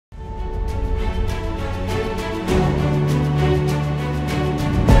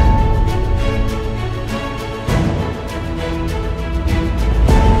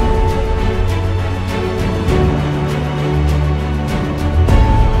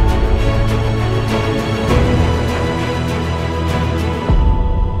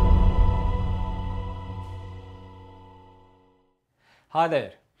Hi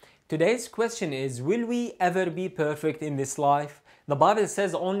there. Today's question is, will we ever be perfect in this life? The Bible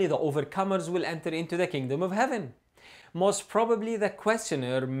says only the overcomers will enter into the kingdom of heaven. Most probably the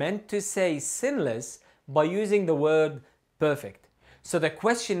questioner meant to say sinless by using the word perfect. So the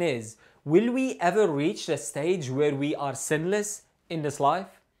question is, will we ever reach the stage where we are sinless in this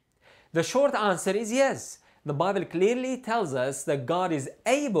life? The short answer is yes. The Bible clearly tells us that God is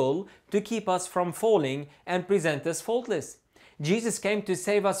able to keep us from falling and present us faultless. Jesus came to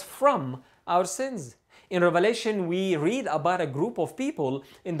save us from our sins. In Revelation, we read about a group of people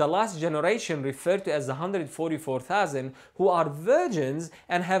in the last generation referred to as the 144,000 who are virgins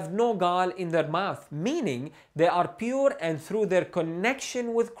and have no gall in their mouth, meaning they are pure, and through their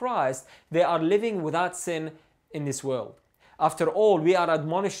connection with Christ, they are living without sin in this world. After all, we are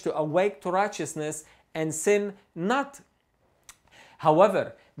admonished to awake to righteousness and sin not.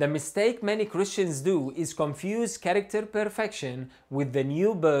 However, the mistake many Christians do is confuse character perfection with the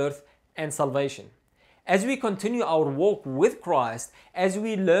new birth and salvation. As we continue our walk with Christ, as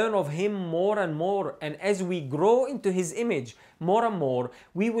we learn of Him more and more, and as we grow into His image more and more,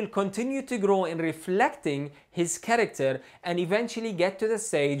 we will continue to grow in reflecting His character and eventually get to the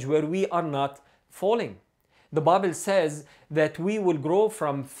stage where we are not falling. The Bible says that we will grow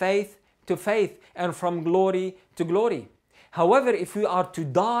from faith to faith and from glory to glory. However, if we are to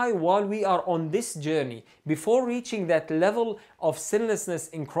die while we are on this journey, before reaching that level of sinlessness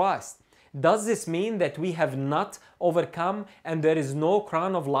in Christ, does this mean that we have not overcome and there is no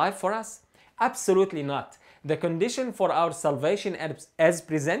crown of life for us? Absolutely not. The condition for our salvation as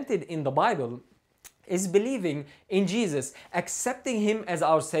presented in the Bible is believing in Jesus, accepting Him as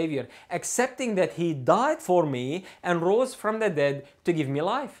our Savior, accepting that He died for me and rose from the dead to give me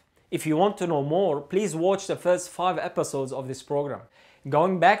life. If you want to know more, please watch the first 5 episodes of this program.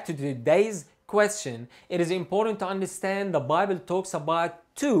 Going back to today's question, it is important to understand the Bible talks about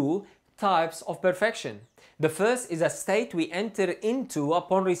 2 types of perfection. The first is a state we enter into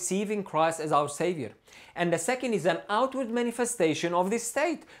upon receiving Christ as our Savior. And the second is an outward manifestation of this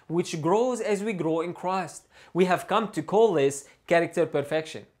state, which grows as we grow in Christ. We have come to call this character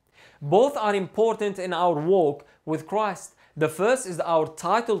perfection. Both are important in our walk with Christ. The first is our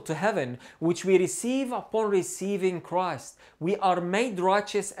title to heaven, which we receive upon receiving Christ. We are made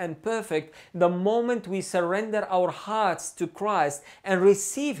righteous and perfect the moment we surrender our hearts to Christ and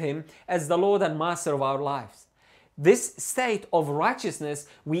receive Him as the Lord and Master of our lives. This state of righteousness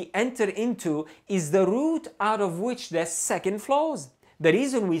we enter into is the root out of which the second flows. The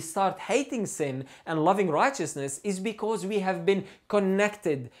reason we start hating sin and loving righteousness is because we have been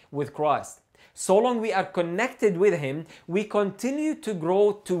connected with Christ. So long we are connected with Him, we continue to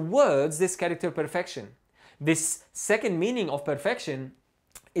grow towards this character perfection. This second meaning of perfection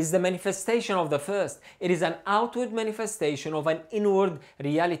is the manifestation of the first. It is an outward manifestation of an inward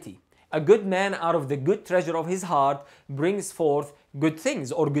reality. A good man out of the good treasure of his heart brings forth good things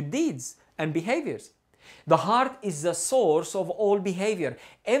or good deeds and behaviors. The heart is the source of all behavior.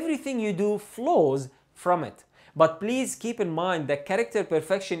 Everything you do flows from it. But please keep in mind that character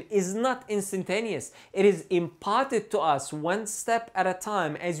perfection is not instantaneous. It is imparted to us one step at a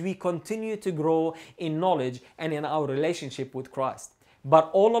time as we continue to grow in knowledge and in our relationship with Christ. But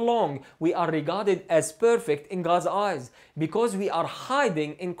all along, we are regarded as perfect in God's eyes because we are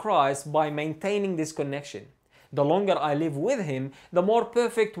hiding in Christ by maintaining this connection. The longer I live with Him, the more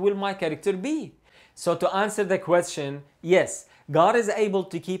perfect will my character be. So to answer the question, yes, God is able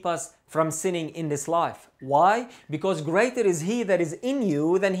to keep us from sinning in this life. Why? Because greater is He that is in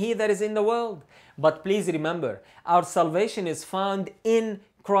you than he that is in the world. But please remember, our salvation is found in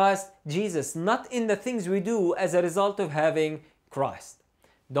Christ Jesus, not in the things we do as a result of having Christ.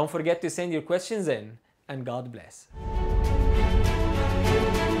 Don't forget to send your questions in, and God bless.